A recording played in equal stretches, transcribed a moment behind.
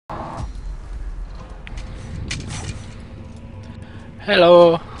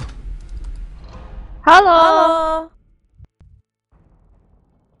Hello. Hello.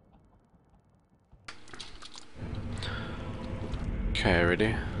 Okay,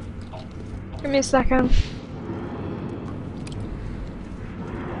 ready? Give me a second.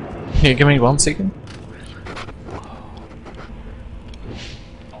 Here, give me 1 second.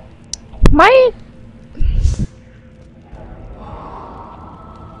 My...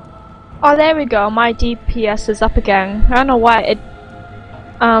 Oh, there we go. My DPS is up again. I don't know why it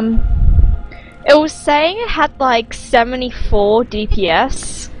was saying it had like 74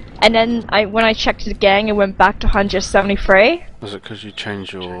 DPS, and then when I checked it again, it went back to 173. Was it because you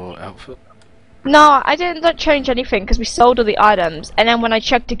changed your outfit? No, I didn't change anything because we sold all the items, and then when I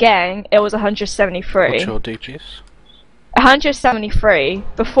checked again, it was 173. What's your DPS? 173.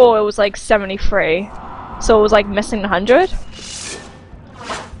 Before it was like 73, so it was like missing 100.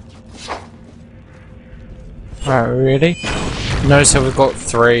 Alright, ready? Notice how we've got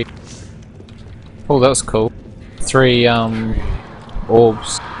 3. Oh, that was cool. 3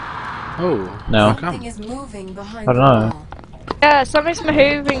 orbs. Oh, no. how come? I don't know. Yeah, something's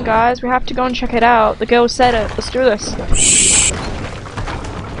moving, guys. We have to go and check it out. The girl said it. Let's do this.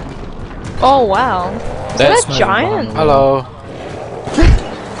 Oh wow. Is that a giant? Hello.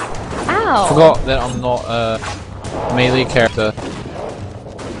 Ow. Forgot that I'm not a melee character.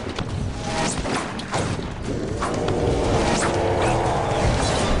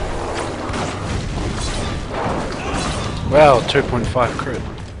 Well, 2.5 crit.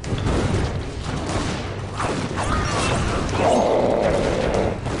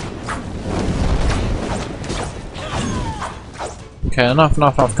 Okay, enough.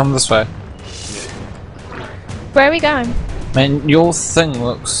 Come this way. Where are we going? Man, your thing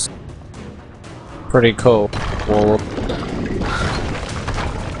looks pretty cool. Well,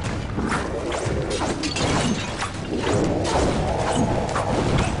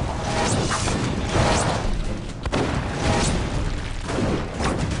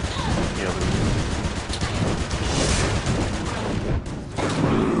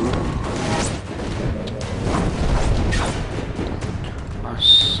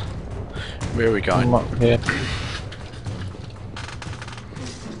 Nice. Where are we going? I'm up here.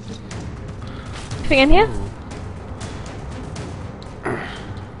 Anything in here?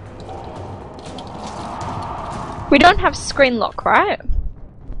 We don't have screen lock, right?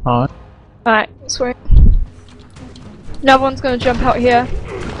 Alright. Alright, sweet. No one's gonna jump out here.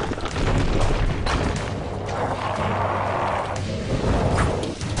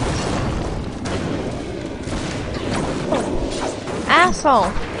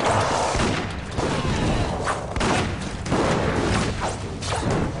 Asshole.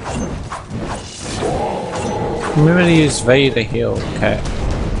 Remember to use V to heal, okay.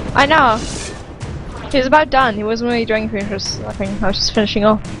 I know. He was about done. He wasn't really doing anything. I think I was just finishing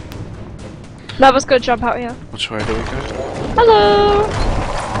off. That was good. Jump out here. Which way do we go? Hello.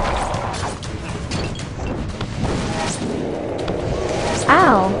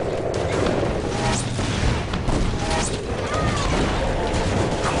 Ow.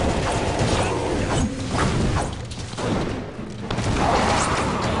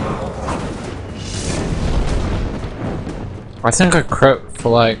 I think I crit for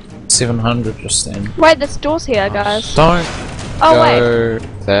like 700 just then. Wait, there's doors here, guys. Don't Oh go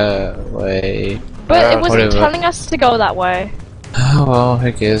that way. But it wasn't Whatever. telling us to go that way. Oh well,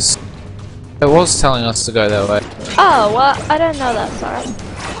 who cares? It was telling us to go that way. Oh, well, I don't know that, sorry.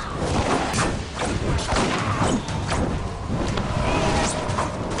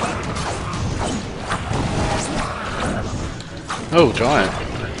 Oh, giant.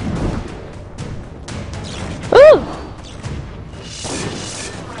 Ooh!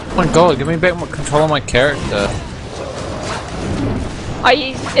 Oh my god, give me back my control of my character.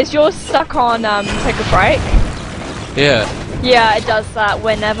 Is yours stuck on, take a break? Yeah. Yeah, it does that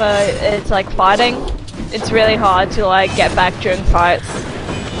whenever it's like fighting. It's really hard to like get back during fights.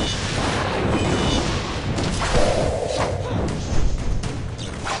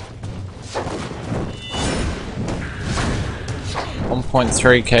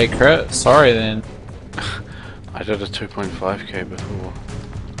 $1.3k crit? Sorry then. I did a 2.5k before.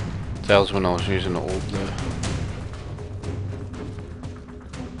 That was when I was using the orb there.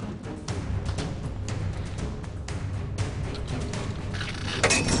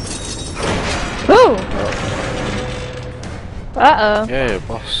 Ooh! Uh-oh. Yeah,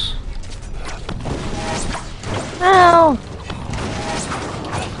 boss. Ow!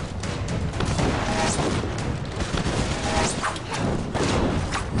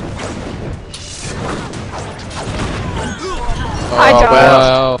 I died.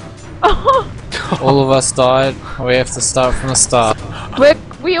 Well, Oh! All of us died. We have to start from the start.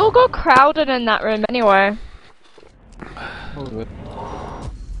 We all got crowded in that room anyway.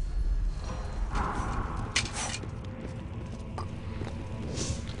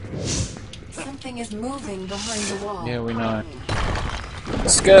 Something is moving behind the wall. Yeah, we know.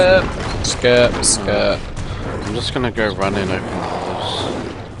 Skirt, skirt, skirt. I'm just gonna go run and open the holes.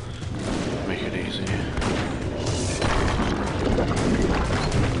 Make it easy.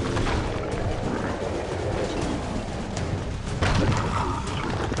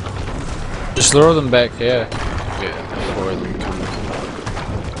 Just lure them back here. Yeah, 4 of them coming.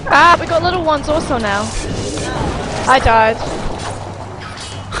 Ah, we got little ones also now. I died.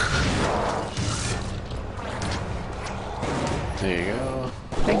 There you go.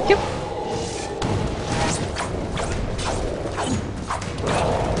 Thank you.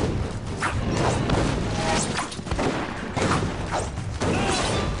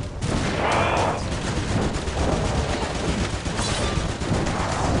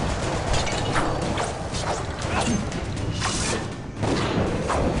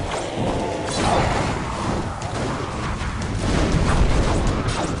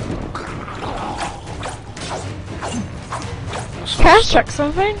 Can I check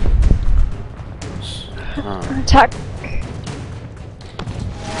something? Attack.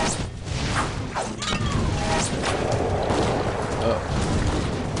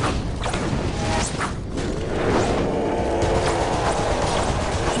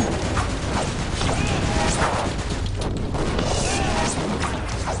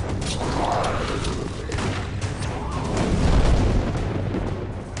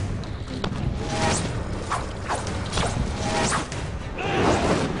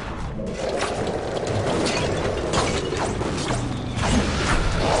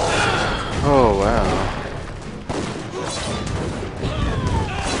 Oh wow.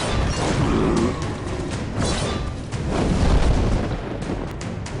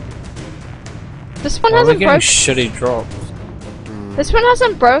 This one We're hasn't getting broken. shitty drops. This one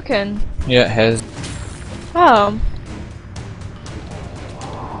hasn't broken. Yeah, it has. Oh.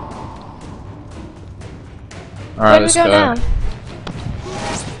 Alright, Where do we let's go go. now?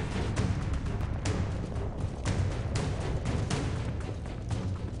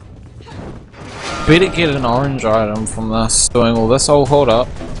 Better get an orange item from this. Doing all this. Oh, hold up.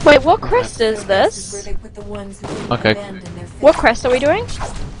 Wait, what quest is This is where this? they put the ones who Okay. abandoned their faith. What quest are we doing?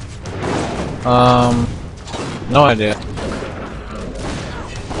 No idea.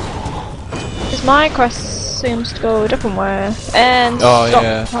 Because my quest seems to go a different way. And Oh, stop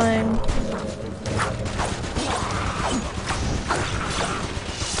yeah. time.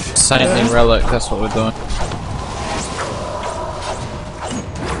 Saintly relic. That's what we're doing.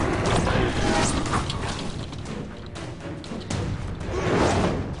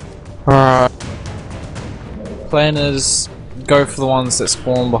 Alright. Plan is go for the ones that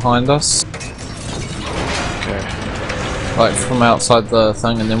spawn behind us, Okay. like from outside the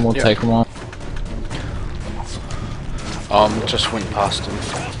thing, and then we'll Yep. take them on. Just went past him.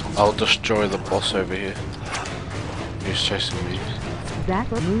 I'll destroy the boss over here. He's chasing me.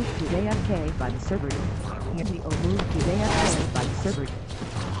 Zach moved to AFK by the server. Yeti moved to AFK by the server.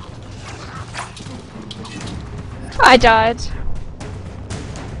 I died.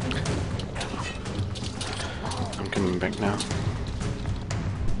 I'm coming back now.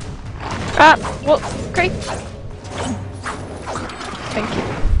 Ah, well, great. Thank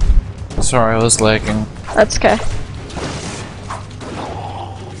you. Sorry, I was lagging. That's okay.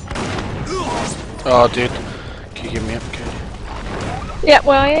 Oh, dude. Can you get me up, okay? Yeah,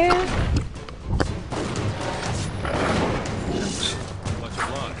 well, yeah.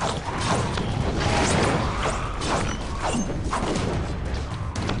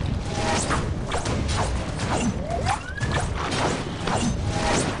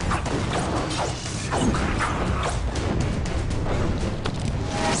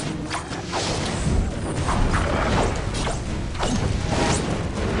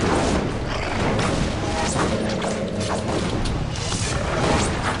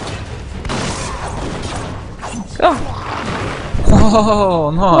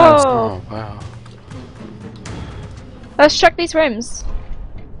 Oh, nice. Whoa. Oh, wow. Let's check these rooms.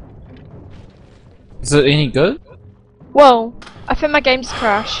 Is it any good? Whoa. I think my game just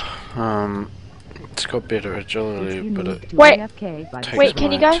crashed. It's got better agility, but it Wait. AFK by the takes Wait,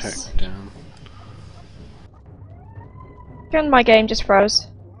 can you my guys- attack down. And my game just froze.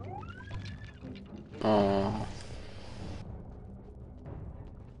 Oh.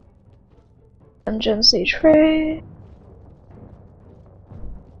 Dungeon Siege 3.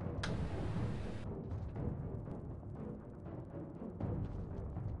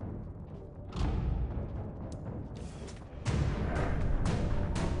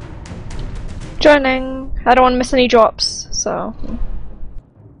 Joining. I don't want to miss any drops, so.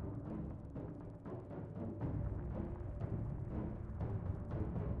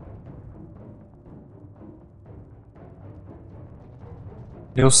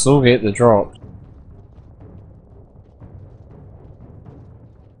 You'll still get the drop.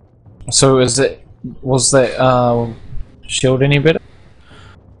 So was that shield any better?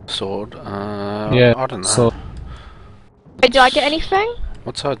 Sword? Yeah, I don't know. sword. Wait, did I get anything?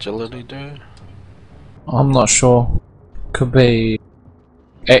 What's agility do? I'm not sure. Could be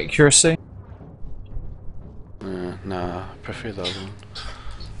accuracy. Nah, I prefer the other one.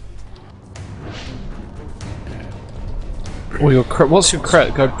 Or your crit. What's your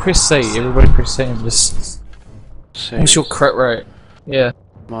crit? Go press C. Everybody press C and just. What's your crit rate? Yeah.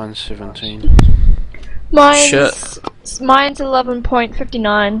 Mine's 17. Mine's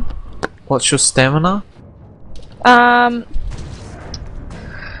 11.59. What's your stamina?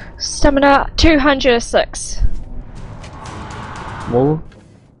 Stamina 206. Wall.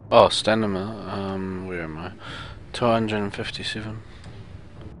 Oh, stamina. Where am I? 257.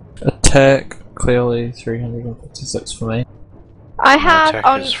 Attack. Clearly 356 for me. I My have attack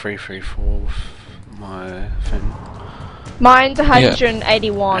on is 334 with my thing. mine's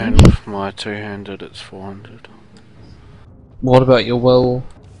 181. And with my two-handed it's 400. What about your will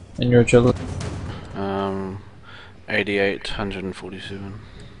and your agility? 88, 147.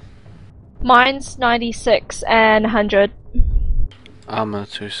 Mine's 96 and 100. Armor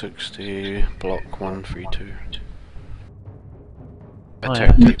 260, block 132. Oh,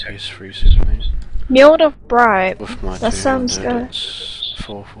 Attack yeah. DPS 378. Mild of Bright. With my That sounds two-handed good. it's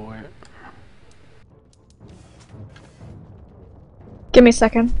 448. Give me a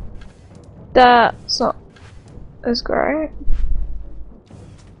second. That's not as great.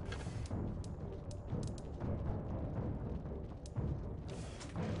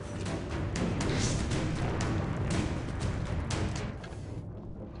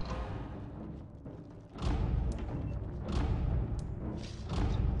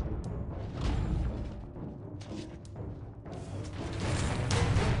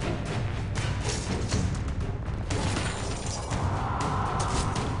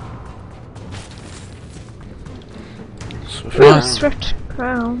 Swift Ooh, round. Swift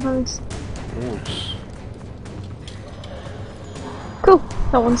Crown. Nice. Nice. Cool.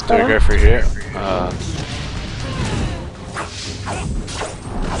 That one's Do I better. go through here?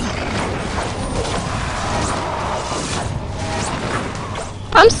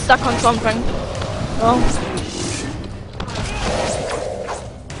 I'm stuck on something. Oh.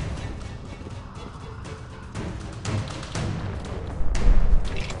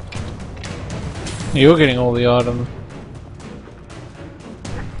 You're getting all the items.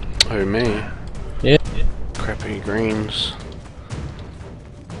 Who, me? Yeah. Crappy greens.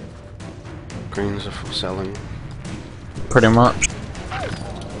 Greens are for selling. Pretty much.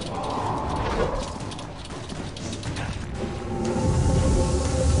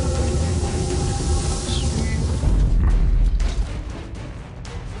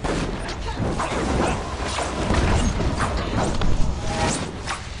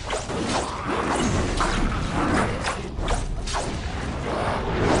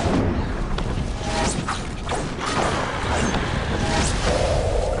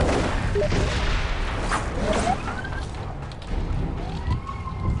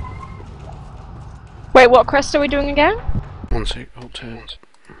 Wait, what quest are we doing again? One sec, hold turns.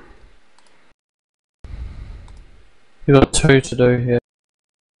 You got 2 to do here.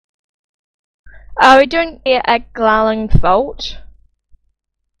 Are we doing it at Glalling Vault?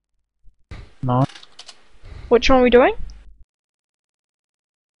 No. Which one are we doing?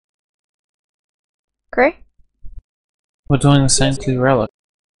 Gray? We're doing the Saintly Relic.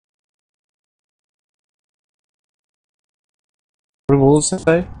 What was it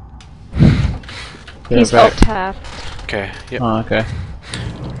say? He's alt tab. Okay, yep. Oh, okay.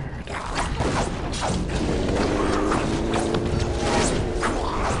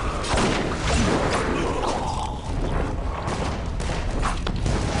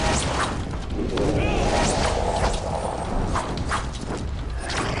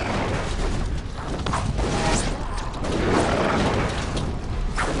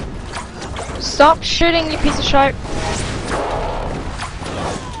 Stop shooting, you piece of shit.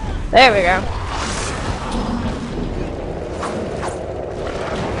 There we go.